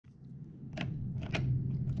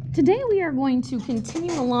Today we are going to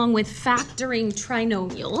continue along with factoring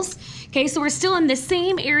trinomials. Okay, so we're still in the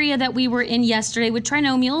same area that we were in yesterday with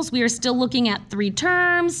trinomials. We are still looking at three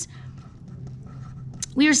terms.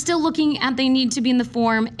 We are still looking at they need to be in the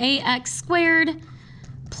form ax squared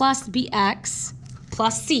plus bx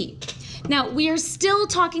plus c. Now, we are still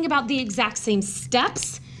talking about the exact same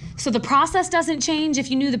steps. So the process doesn't change.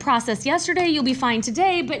 If you knew the process yesterday, you'll be fine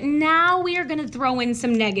today, but now we are going to throw in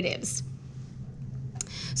some negatives.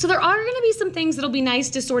 So there are going to be some things that'll be nice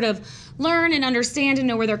to sort of learn and understand and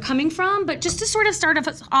know where they're coming from, but just to sort of start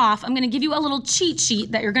us off, I'm going to give you a little cheat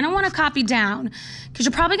sheet that you're going to want to copy down because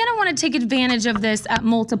you're probably going to want to take advantage of this at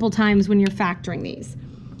multiple times when you're factoring these.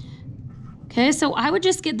 Okay, so I would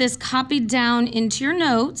just get this copied down into your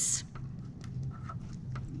notes.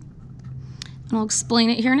 And I'll explain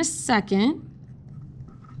it here in a second.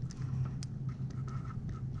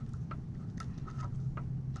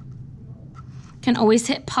 Can always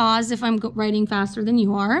hit pause if I'm writing faster than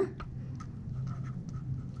you are.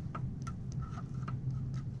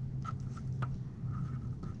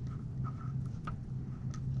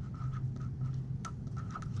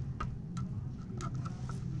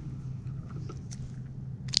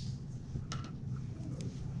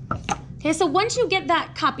 Okay, so once you get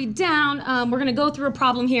that copied down, we're going to go through a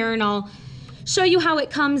problem here and I'll show you how it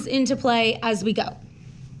comes into play as we go.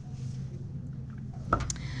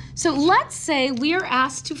 So let's say we are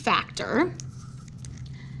asked to factor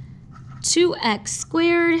 2x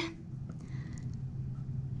squared,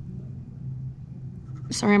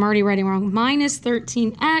 sorry, I'm already writing wrong, minus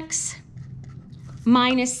 13x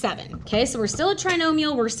minus 7. Okay, so we're still a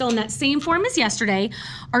trinomial, we're still in that same form as yesterday.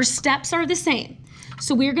 Our steps are the same.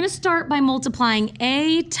 So we're going to start by multiplying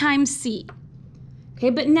a times c.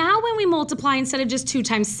 Okay, but now when we multiply, instead of just 2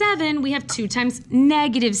 times 7, we have 2 times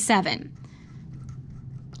negative 7.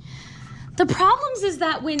 The problems is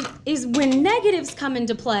that when negatives come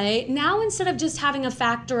into play, now instead of just having a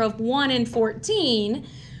factor of 1 and 14,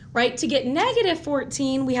 right, to get negative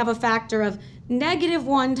 14, we have a factor of negative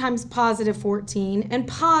 1 times positive 14 and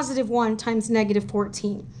positive 1 times negative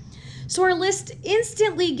 14. So our list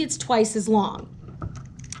instantly gets twice as long.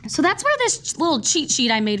 So that's where this little cheat sheet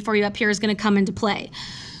I made for you up here is going to come into play.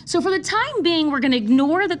 So for the time being, we're going to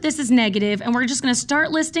ignore that this is negative and we're just going to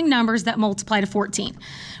start listing numbers that multiply to 14,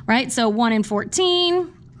 right? So 1 and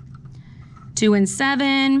 14, 2 and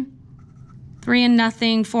 7, 3 and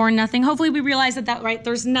nothing, 4 and nothing. Hopefully we realize that, right,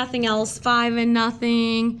 there's nothing else. 5 and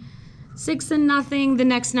nothing, 6 and nothing. The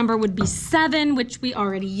next number would be 7, which we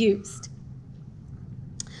already used.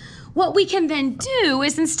 What we can then do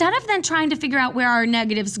is instead of then trying to figure out where our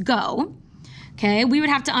negatives go, okay, we would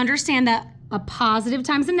have to understand that a positive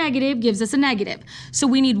times a negative gives us a negative. So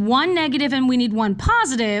we need one negative and we need one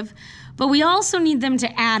positive, but we also need them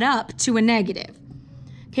to add up to a negative.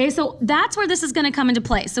 Okay, so that's where this is going to come into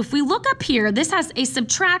play. So if we look up here, this has a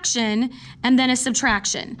subtraction and then a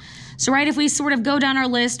subtraction. So right, if we sort of go down our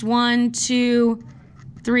list, 1, 2,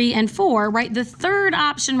 3, and 4, right? The third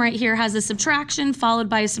option right here has a subtraction followed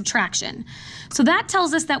by a subtraction. So that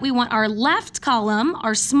tells us that we want our left column,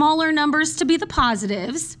 our smaller numbers, to be the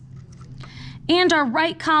positives, and our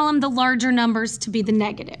right column, the larger numbers, to be the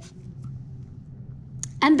negative.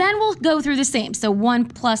 And then we'll go through the same. So 1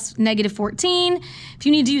 plus negative 14. If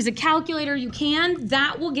you need to use a calculator, you can.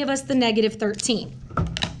 That will give us the negative 13.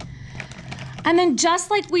 And then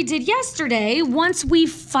just like we did yesterday, once we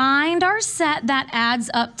find our set that adds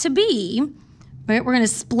up to b, right, we're going to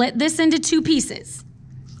split this into two pieces,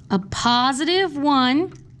 a positive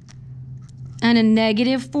 1 and a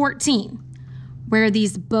negative 14, where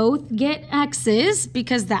these both get x's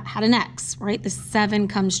because that had an x, right? The 7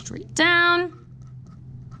 comes straight down.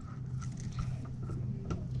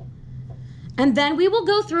 And then we will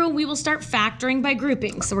go through and we will start factoring by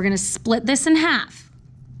grouping. So we're going to split this in half.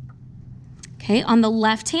 Okay, on the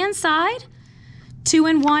left-hand side, 2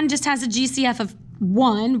 and 1 just has a GCF of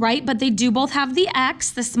 1, right? But they do both have the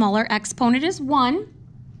x. The smaller exponent is 1.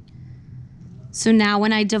 So now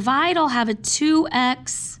when I divide, I'll have a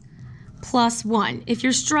 2x plus 1. If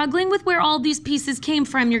you're struggling with where all these pieces came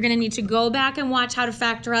from, you're going to need to go back and watch how to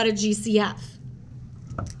factor out a GCF.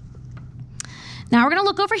 Now we're going to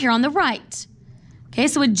look over here on the right. Okay,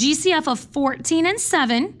 so a GCF of 14 and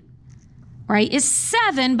 7, right, is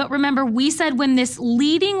 7, but remember we said when this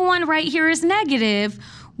leading one right here is negative,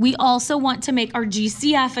 we also want to make our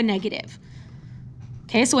GCF a negative.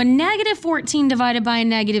 Okay, so a negative 14 divided by a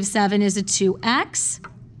negative 7 is a 2x.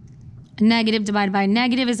 A negative divided by a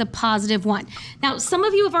negative is a positive 1. Now, some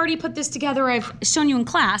of you have already put this together. I've shown you in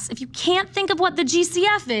class. If you can't think of what the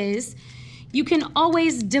GCF is, you can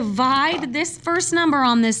always divide this first number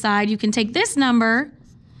on this side. You can take this number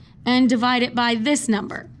and divide it by this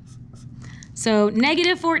number. So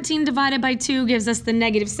negative 14 divided by 2 gives us the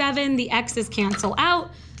negative 7. The x's cancel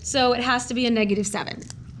out, so it has to be a negative 7.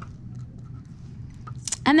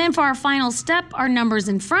 And then for our final step, our numbers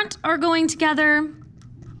in front are going together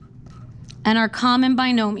and our common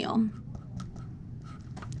binomial.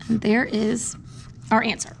 And there is our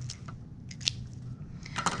answer.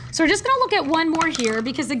 So we're just going to look at one more here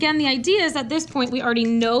because, again, the idea is at this point we already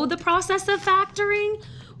know the process of factoring.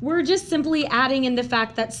 We're just simply adding in the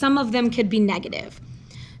fact that some of them could be negative.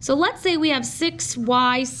 So let's say we have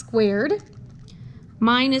 6y squared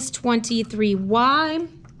minus 23y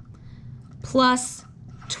plus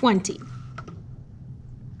 20.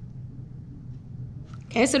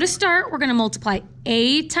 Okay, so to start, we're going to multiply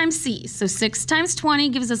a times c. So 6 times 20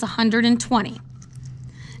 gives us 120.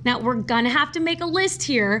 Now, we're going to have to make a list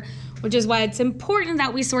here, which is why it's important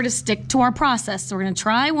that we sort of stick to our process. So we're going to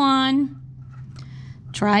try 1,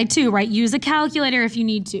 try 2, right? Use a calculator if you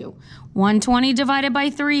need to. 120 divided by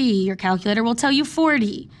 3, your calculator will tell you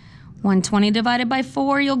 40. 120 divided by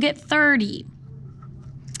 4, you'll get 30.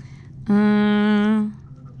 5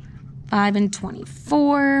 and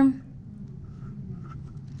 24.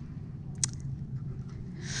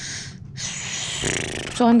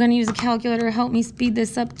 So I'm going to use a calculator to help me speed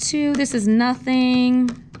this up too. This is nothing.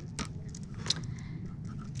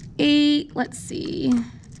 8, let's see,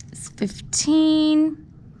 it's 15.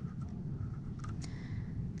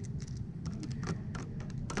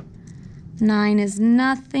 9 is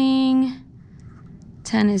nothing.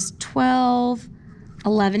 10 is 12.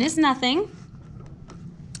 11 is nothing.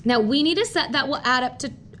 Now we need a set that will add up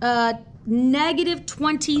to negative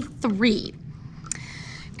 23.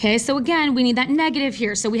 Okay, so again, we need that negative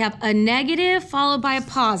here. So we have a negative followed by a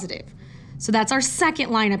positive. So that's our second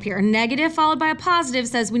line up here. A negative followed by a positive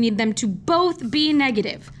says we need them to both be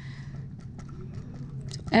negative.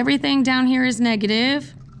 So everything down here is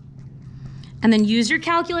negative. And then use your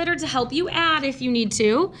calculator to help you add if you need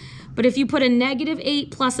to. But if you put a negative 8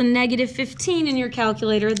 plus a negative 15 in your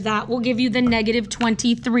calculator, that will give you the negative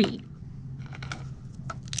 23.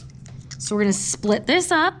 So we're going to split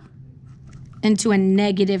this up into a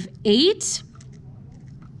negative 8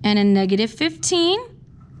 and a negative 15,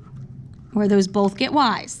 where those both get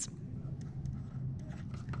y's.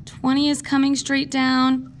 20 is coming straight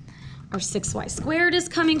down, our 6y squared is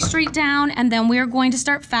coming straight down, and then we are going to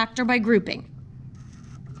start factor by grouping.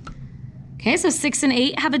 Okay, so 6 and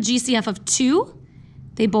 8 have a GCF of 2.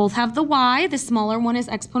 They both have the y. The smaller one is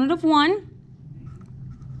exponent of 1.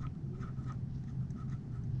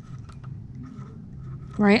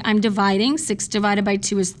 Right, I'm dividing. 6 divided by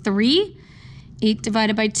 2 is 3. 8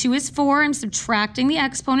 divided by 2 is 4. I'm subtracting the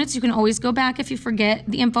exponents. You can always go back if you forget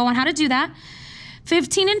the info on how to do that.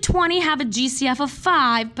 15 and 20 have a GCF of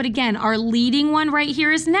 5, but again, our leading one right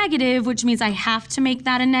here is negative, which means I have to make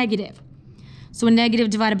that a negative. So a negative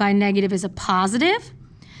divided by a negative is a positive,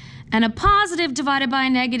 and a positive divided by a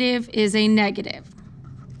negative is a negative.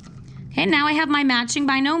 Okay, now I have my matching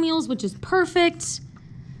binomials, which is perfect.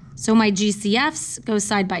 So my GCFs go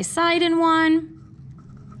side by side in one,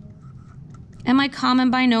 and my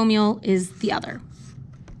common binomial is the other.